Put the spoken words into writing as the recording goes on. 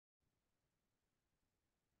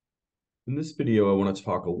In this video, I want to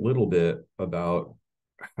talk a little bit about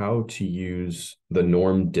how to use the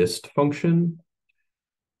norm.dist function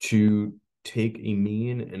to take a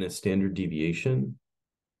mean and a standard deviation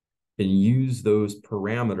and use those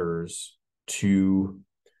parameters to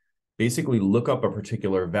basically look up a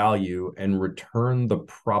particular value and return the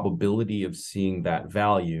probability of seeing that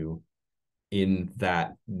value in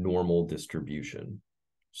that normal distribution.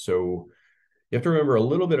 So you have to remember a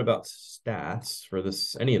little bit about stats for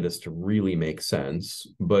this, any of this to really make sense.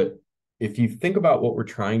 But if you think about what we're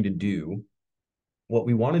trying to do, what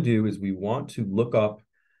we want to do is we want to look up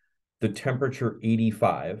the temperature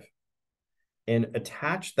 85 and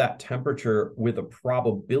attach that temperature with a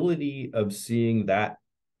probability of seeing that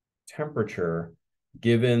temperature,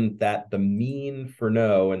 given that the mean for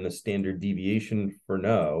no and the standard deviation for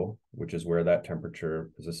no, which is where that temperature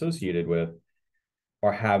is associated with,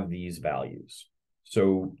 or have these values.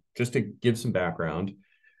 So just to give some background,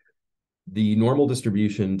 the normal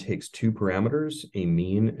distribution takes two parameters, a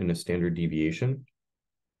mean and a standard deviation.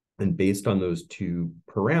 And based on those two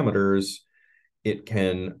parameters, it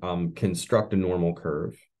can construct a normal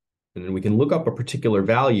curve. And then we can look up a particular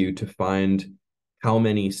value to find how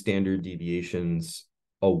many standard deviations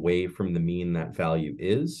away from the mean that value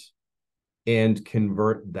is, and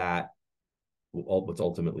convert that, what's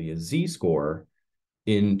ultimately a z-score,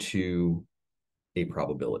 into a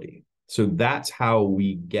probability. So that's how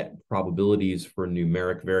we get probabilities for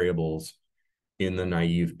numeric variables in the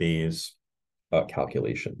naive Bayes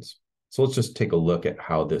calculations. So let's just take a look at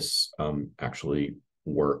how this actually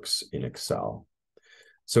works in Excel.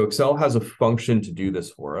 So Excel has a function to do this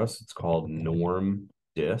for us. It's called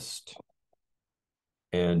norm.dist,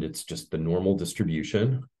 and it's just the normal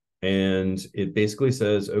distribution. And it basically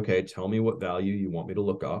says, okay, tell me what value you want me to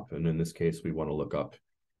look up. And in this case, we want to look up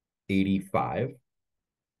 85.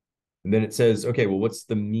 And then it says, okay, well, what's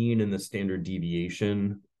the mean and the standard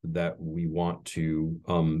deviation that we want to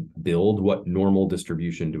build? What normal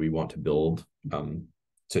distribution do we want to build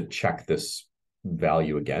to check this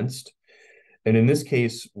value against? And in this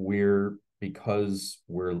case, because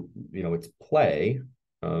it's play,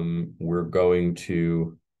 we're going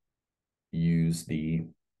to use the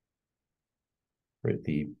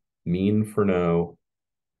mean for no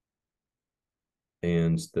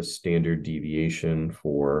and the standard deviation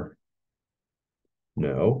for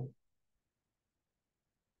no.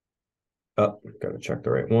 Oh, got to check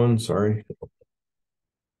the right one, sorry.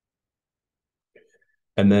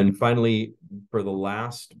 And then finally, for the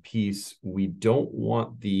last piece, we don't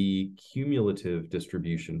want the cumulative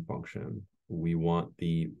distribution function. We want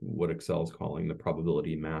what Excel is calling the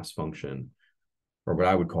probability mass function, or what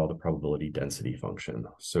I would call the probability density function.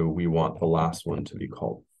 So we want the last one to be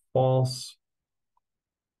called false.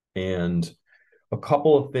 And a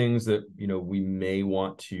couple of things that we may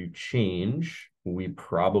want to change. We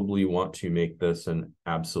probably want to make this an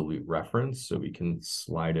absolute reference so we can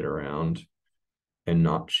slide it around and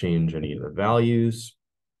not change any of the values.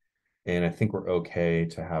 And I think we're okay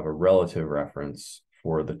to have a relative reference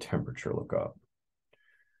for the temperature lookup.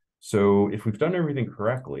 So if we've done everything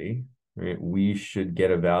correctly, right, we should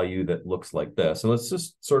get a value that looks like this. And let's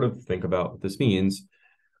just sort of think about what this means.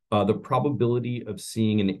 The probability of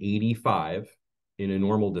seeing an 85 in a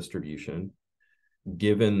normal distribution,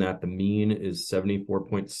 given that the mean is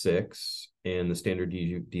 74.6 and the standard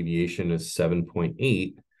deviation is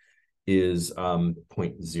 7.8, is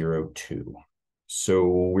 0.02. So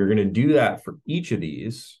we're going to do that for each of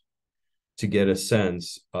these to get a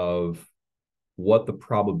sense of what the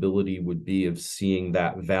probability would be of seeing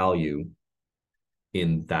that value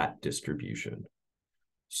in that distribution.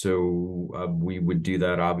 So we would do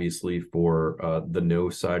that obviously for the no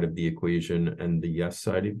side of the equation and the yes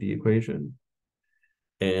side of the equation.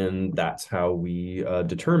 And that's how we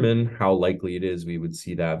determine how likely it is we would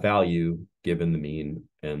see that value given the mean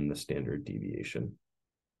and the standard deviation.